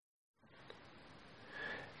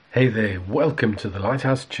Hey there, welcome to the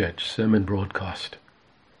Lighthouse Church Sermon Broadcast.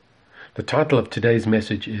 The title of today's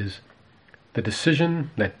message is The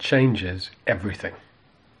Decision That Changes Everything.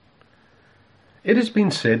 It has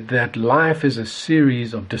been said that life is a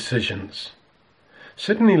series of decisions.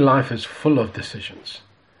 Certainly life is full of decisions.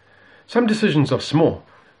 Some decisions are small.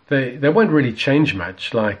 They won't really change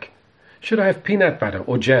much, like, should I have peanut butter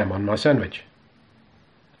or jam on my sandwich?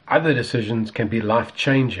 Other decisions can be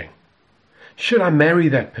life-changing. Should I marry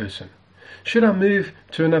that person? Should I move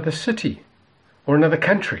to another city or another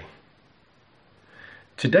country?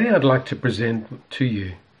 Today I'd like to present to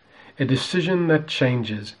you a decision that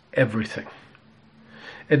changes everything.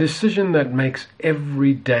 A decision that makes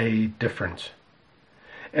every day different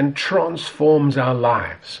and transforms our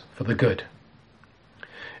lives for the good.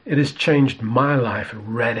 It has changed my life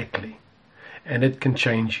radically, and it can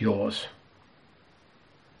change yours.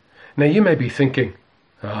 Now you may be thinking,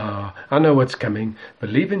 I know what's coming.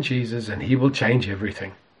 Believe in Jesus and He will change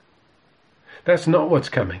everything. That's not what's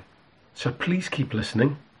coming. So please keep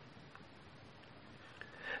listening.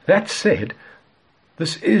 That said,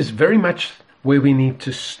 this is very much where we need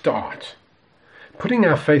to start. Putting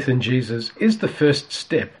our faith in Jesus is the first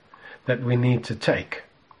step that we need to take.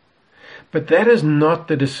 But that is not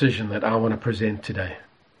the decision that I want to present today.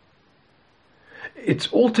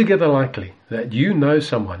 It's altogether likely that you know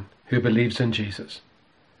someone who believes in Jesus.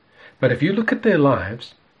 But if you look at their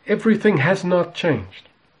lives, everything has not changed.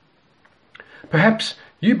 Perhaps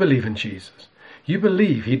you believe in Jesus. You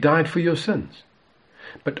believe He died for your sins.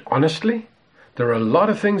 But honestly, there are a lot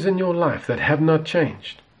of things in your life that have not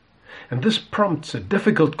changed. And this prompts a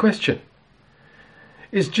difficult question.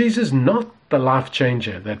 Is Jesus not the life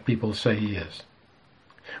changer that people say He is?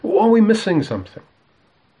 Or are we missing something?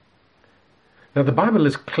 Now the Bible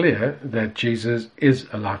is clear that Jesus is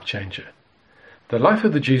a life changer. The life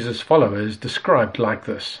of the Jesus follower is described like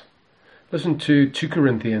this. Listen to 2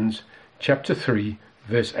 Corinthians chapter 3,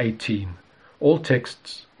 verse 18. All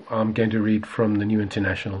texts I'm going to read from the New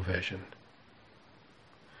International Version.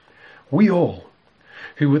 We all,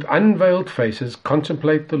 who with unveiled faces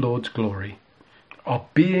contemplate the Lord's glory, are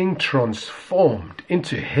being transformed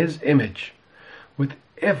into His image with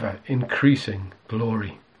ever-increasing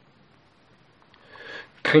glory.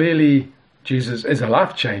 Clearly, Jesus is a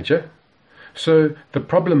life changer. So the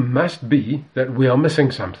problem must be that we are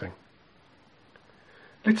missing something.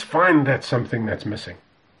 Let's find that something that's missing.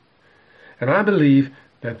 And I believe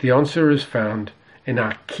that the answer is found in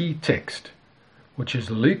our key text, which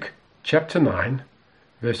is Luke chapter 9,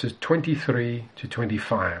 verses 23 to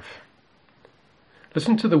 25.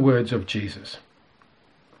 Listen to the words of Jesus.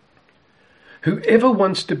 Whoever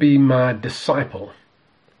wants to be my disciple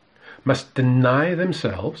must deny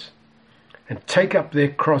themselves and take up their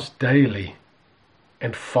cross daily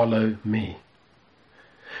and follow me.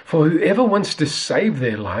 For whoever wants to save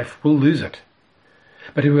their life will lose it,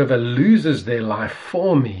 but whoever loses their life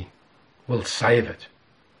for me will save it.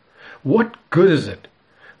 What good is it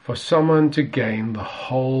for someone to gain the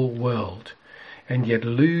whole world and yet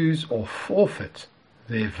lose or forfeit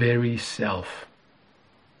their very self?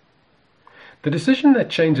 The decision that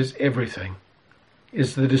changes everything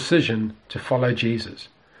is the decision to follow Jesus.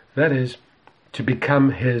 That is, to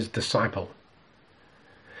become His disciple.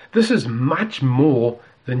 This is much more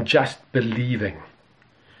than just believing.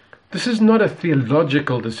 This is not a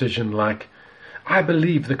theological decision like, I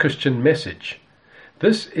believe the Christian message.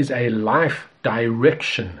 This is a life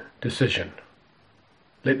direction decision.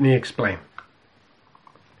 Let me explain.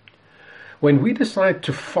 When we decide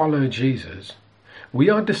to follow Jesus, we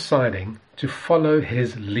are deciding to follow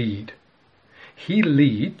His lead. He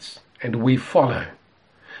leads and we follow.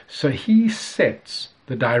 So He sets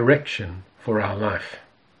the direction for our life.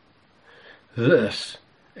 This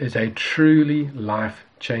is a truly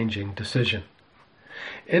life-changing decision.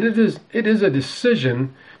 It is a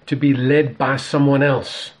decision to be led by someone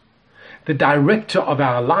else. The director of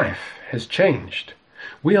our life has changed.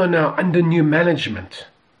 We are now under new management.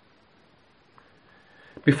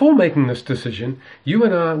 Before making this decision, you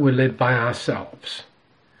and I were led by ourselves.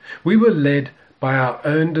 We were led by our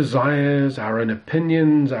own desires, our own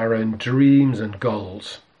opinions, our own dreams and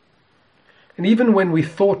goals. And even when we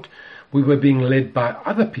thought we were being led by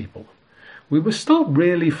other people, we were still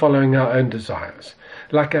really following our own desires,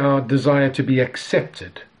 like our desire to be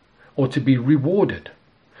accepted, or to be rewarded,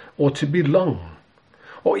 or to belong,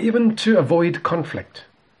 or even to avoid conflict.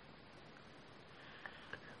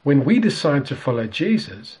 When we decide to follow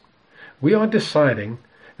Jesus, we are deciding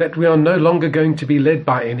that we are no longer going to be led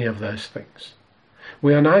by any of those things.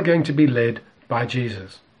 We are now going to be led by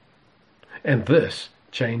Jesus. And this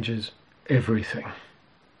changes everything.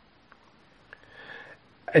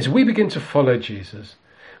 As we begin to follow Jesus,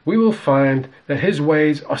 we will find that his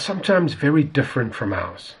ways are sometimes very different from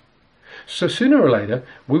ours. So sooner or later,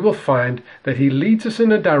 we will find that he leads us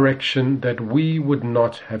in a direction that we would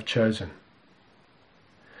not have chosen.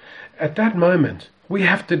 At that moment, we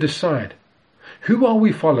have to decide, who are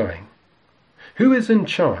we following? Who is in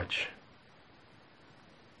charge?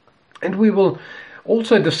 And we will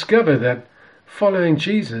also discover that following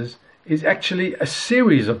Jesus is actually a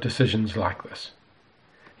series of decisions like this.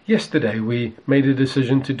 Yesterday we made a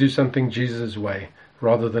decision to do something Jesus' way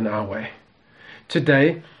rather than our way.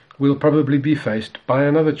 Today we'll probably be faced by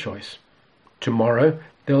another choice. Tomorrow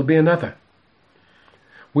there'll be another.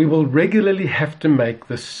 We will regularly have to make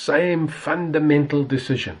the same fundamental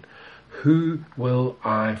decision. Who will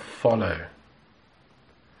I follow?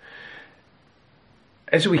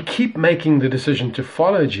 As we keep making the decision to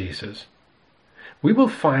follow Jesus, we will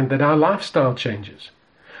find that our lifestyle changes.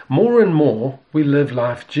 More and more, we live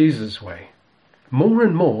life Jesus' way. More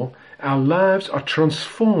and more, our lives are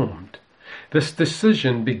transformed. This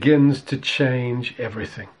decision begins to change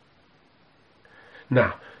everything.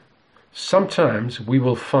 Now, sometimes we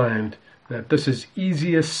will find that this is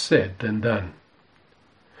easier said than done.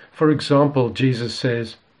 For example, Jesus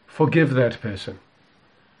says, forgive that person.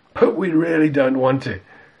 But we really don't want to.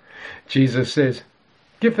 Jesus says,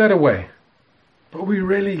 give that away. But we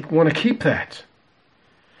really want to keep that.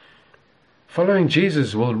 Following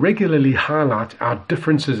Jesus will regularly highlight our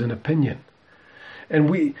differences in opinion. And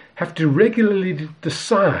we have to regularly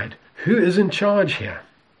decide who is in charge here.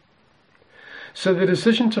 So the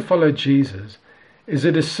decision to follow Jesus is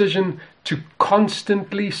a decision to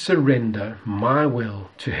constantly surrender my will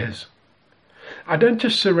to his. I don't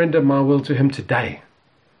just surrender my will to him today.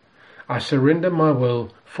 I surrender my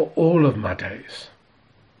will for all of my days.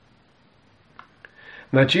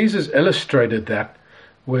 Now Jesus illustrated that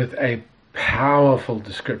with a powerful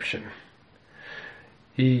description.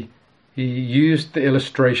 He used the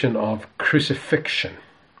illustration of crucifixion.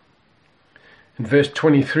 In verse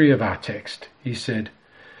 23 of our text, he said,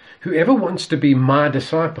 whoever wants to be my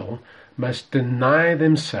disciple must deny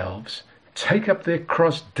themselves, take up their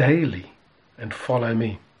cross daily, and follow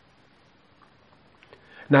me.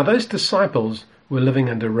 Now those disciples were living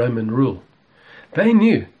under Roman rule. They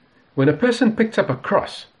knew when a person picked up a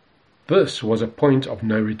cross, this was a point of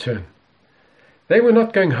no return. They were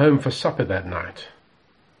not going home for supper that night.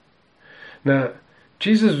 Now,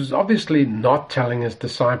 Jesus was obviously not telling his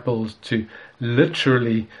disciples to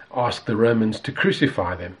literally ask the Romans to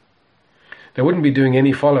crucify them. They wouldn't be doing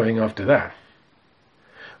any following after that.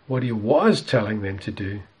 What he was telling them to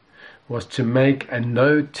do was to make a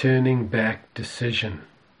no turning back decision.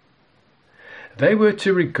 They were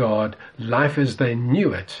to regard life as they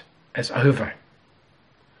knew it as over.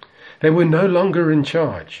 They were no longer in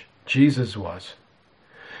charge. Jesus was.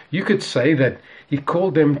 You could say that he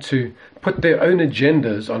called them to put their own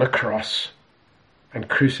agendas on a cross and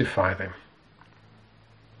crucify them.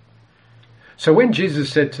 So when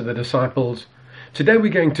Jesus said to the disciples, today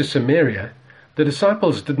we're going to Samaria, the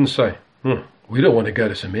disciples didn't say, we don't want to go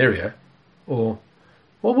to Samaria, or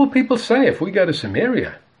what will people say if we go to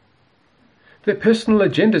Samaria? Their personal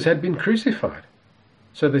agendas had been crucified.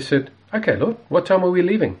 So they said, okay, Lord, what time are we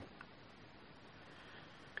leaving?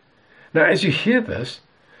 Now, as you hear this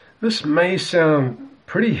may sound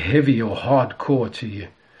pretty heavy or hardcore to you.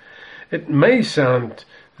 It may sound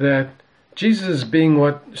that Jesus is being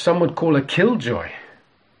what some would call a killjoy.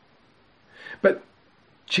 But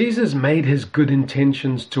Jesus made his good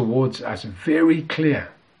intentions towards us very clear.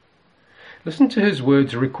 Listen to his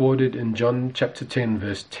words recorded in John chapter 10,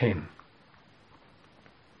 verse 10.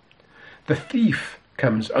 The thief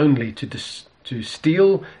comes only to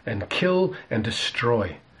steal and kill and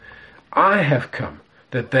destroy. I have come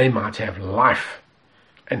that they might have life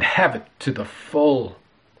and have it to the full.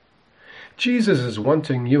 Jesus is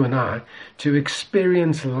wanting you and I to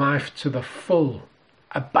experience life to the full,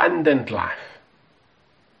 abundant life.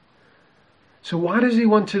 So why does he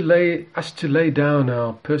want us to lay down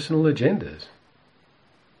our personal agendas?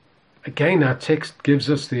 Again, our text gives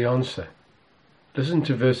us the answer. Listen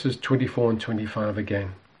to verses 24 and 25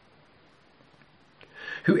 again.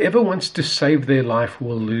 Whoever wants to save their life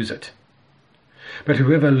will lose it. But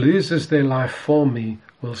whoever loses their life for me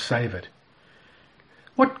will save it.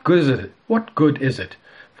 What good is it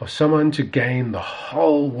for someone to gain the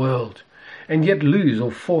whole world and yet lose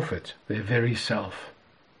or forfeit their very self?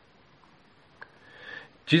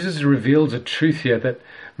 Jesus reveals a truth here that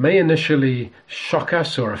may initially shock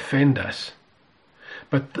us or offend us.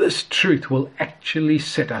 But this truth will actually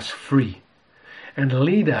set us free and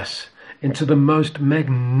lead us into the most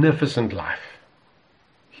magnificent life.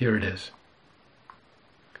 Here it is.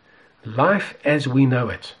 life as we know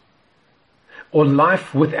it, or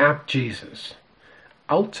life without Jesus,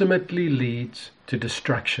 ultimately leads to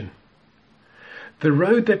destruction. The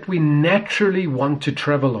road that we naturally want to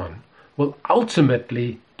travel on will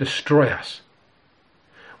ultimately destroy us.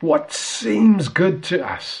 What seems good to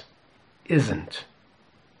us isn't.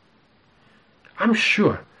 I'm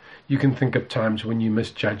sure you can think of times when you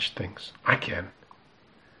misjudged things. I can.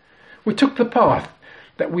 We took the path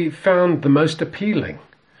that we found the most appealing,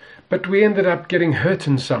 but we ended up getting hurt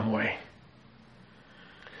in some way.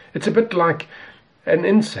 It's a bit like an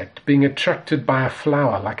insect being attracted by a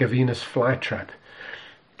flower like a Venus flytrap.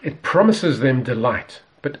 It promises them delight,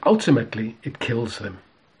 but ultimately it kills them.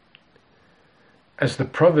 As the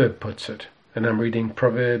proverb puts it, and I'm reading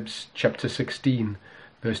Proverbs chapter 16,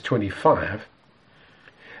 verse 25,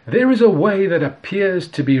 there is a way that appears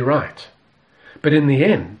to be right, but in the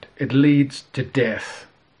end it leads to death.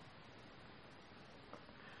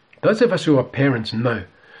 Those of us who are parents know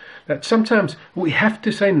that sometimes we have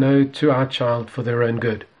to say no to our child for their own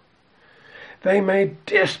good. They may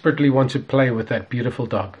desperately want to play with that beautiful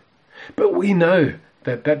dog, but we know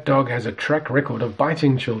that that dog has a track record of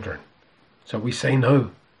biting children, so we say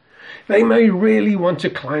no. They may really want to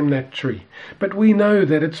climb that tree, but we know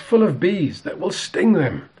that it's full of bees that will sting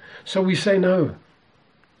them, so we say no.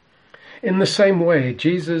 In the same way,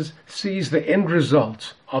 Jesus sees the end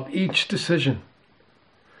result of each decision.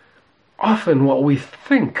 Often what we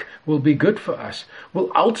think will be good for us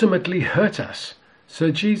will ultimately hurt us.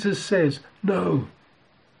 So Jesus says, no.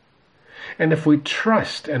 And if we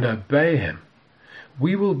trust and obey him,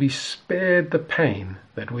 we will be spared the pain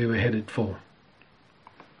that we were headed for.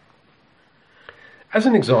 As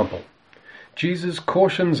an example, Jesus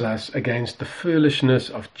cautions us against the foolishness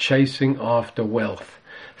of chasing after wealth,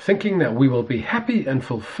 thinking that we will be happy and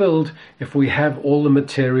fulfilled if we have all the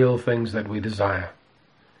material things that we desire.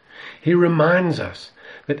 He reminds us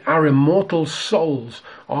that our immortal souls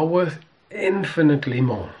are worth infinitely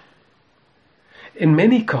more. In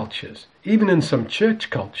many cultures, even in some church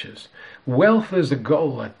cultures, wealth is a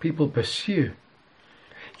goal that people pursue.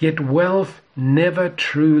 Yet wealth never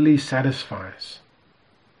truly satisfies.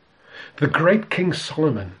 The great King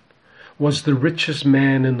Solomon was the richest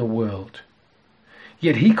man in the world.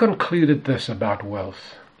 Yet he concluded this about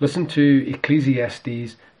wealth. Listen to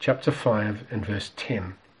Ecclesiastes chapter 5 and verse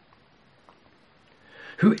 10.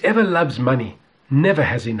 Whoever loves money never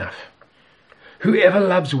has enough. Whoever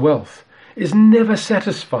loves wealth is never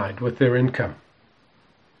satisfied with their income.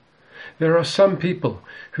 There are some people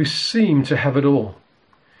who seem to have it all.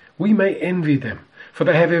 We may envy them, for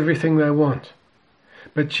they have everything they want.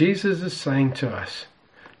 But Jesus is saying to us,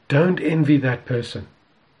 don't envy that person.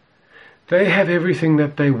 They have everything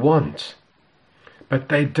that they want, but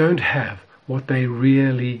they don't have what they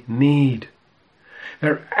really need.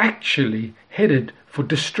 They're actually headed for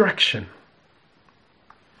destruction.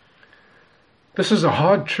 This is a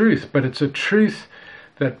hard truth, but it's a truth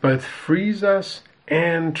that both frees us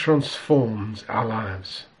and transforms our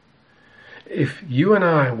lives. If you and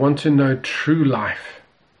I want to know true life,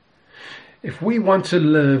 if we want to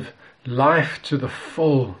live life to the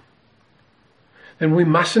full, then we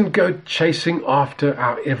mustn't go chasing after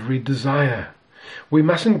our every desire. We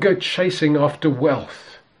mustn't go chasing after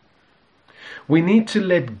wealth. We need to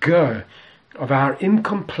let go of our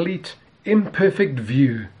incomplete, imperfect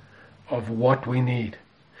view of what we need.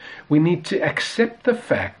 We need to accept the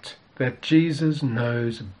fact that Jesus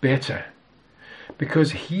knows better,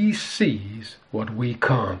 because he sees what we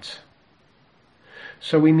can't.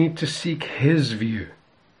 So we need to seek his view,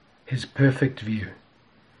 his perfect view.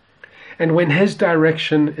 And when his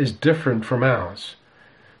direction is different from ours,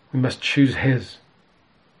 we must choose his.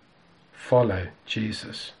 Follow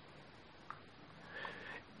Jesus.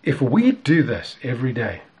 If we do this every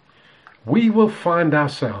day, we will find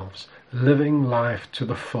ourselves living life to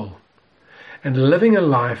the full, and living a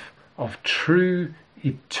life of true,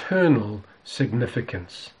 eternal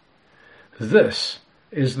significance. This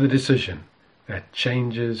is the decision that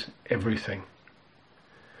changes everything.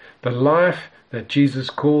 The life that Jesus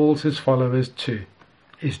calls his followers to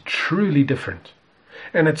is truly different,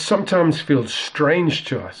 and it sometimes feels strange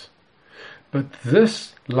to us. But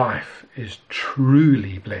this life is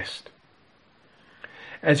truly blessed.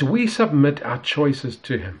 As we submit our choices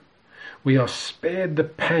to him, we are spared the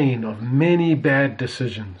pain of many bad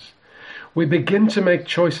decisions. We begin to make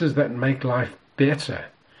choices that make life better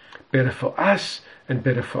for us and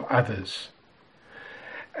better for others.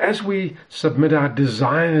 As we submit our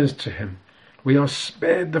desires to him, we are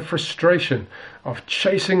spared the frustration of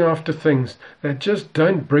chasing after things that just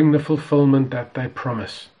don't bring the fulfillment that they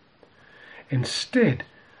promise. Instead,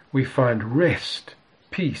 we find rest,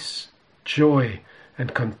 peace, joy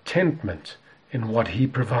and contentment in what He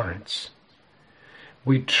provides.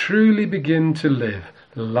 We truly begin to live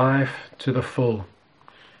life to the full.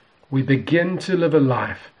 We begin to live a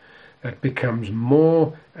life that becomes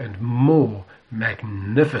more and more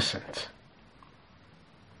magnificent.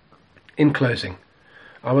 In closing,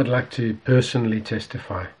 I would like to personally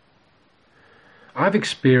testify. I've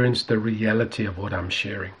experienced the reality of what I'm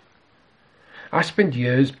sharing. I spent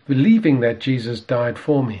years believing that Jesus died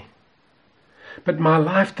for me, but my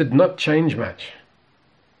life did not change much.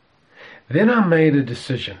 Then I made a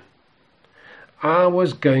decision. I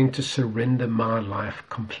was going to surrender my life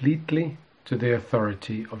completely to the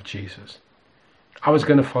authority of Jesus. I was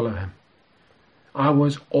going to follow Him. I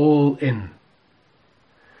was all in.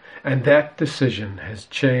 And that decision has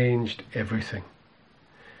changed everything.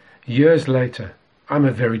 Years later, I'm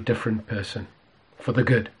a very different person, for the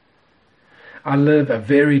good. I live a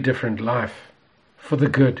very different life, for the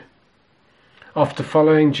good. After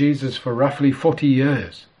following Jesus for roughly 40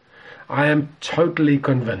 years, I am totally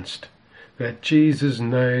convinced that Jesus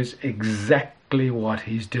knows exactly what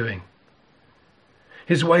He's doing.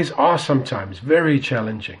 His ways are sometimes very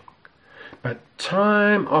challenging, but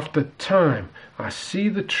time after time I see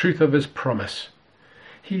the truth of His promise.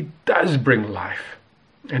 He does bring life,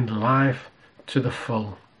 and life to the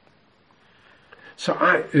full. So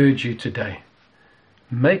I urge you today,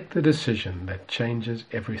 make the decision that changes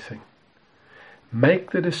everything.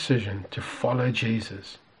 Make the decision to follow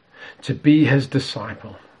Jesus, to be His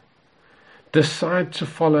disciple. Decide to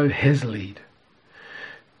follow His lead,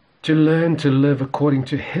 to learn to live according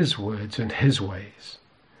to His words and His ways,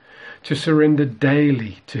 to surrender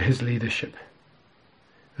daily to His leadership.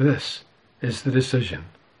 This is the decision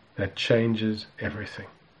that changes everything.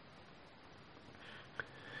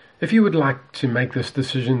 If you would like to make this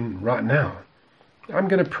decision right now, I'm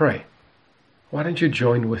going to pray. Why don't you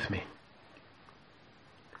join with me?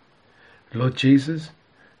 Lord Jesus,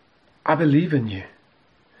 I believe in You,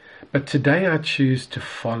 but today I choose to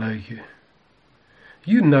follow You.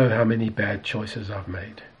 You know how many bad choices I've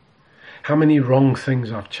made, how many wrong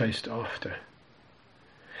things I've chased after.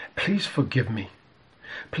 Please forgive me.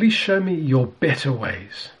 Please show me Your better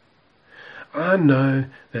ways. I know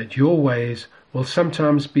that Your ways will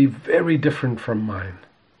sometimes be very different from mine.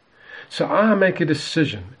 So I make a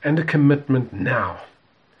decision and a commitment now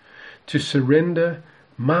to surrender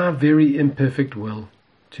my very imperfect will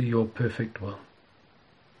to Your perfect will.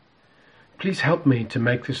 Please help me to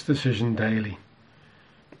make this decision daily,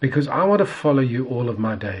 because I want to follow You all of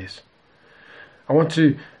my days. I want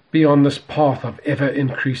to be on this path of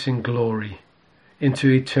ever-increasing glory into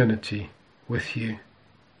eternity with You.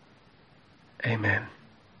 Amen.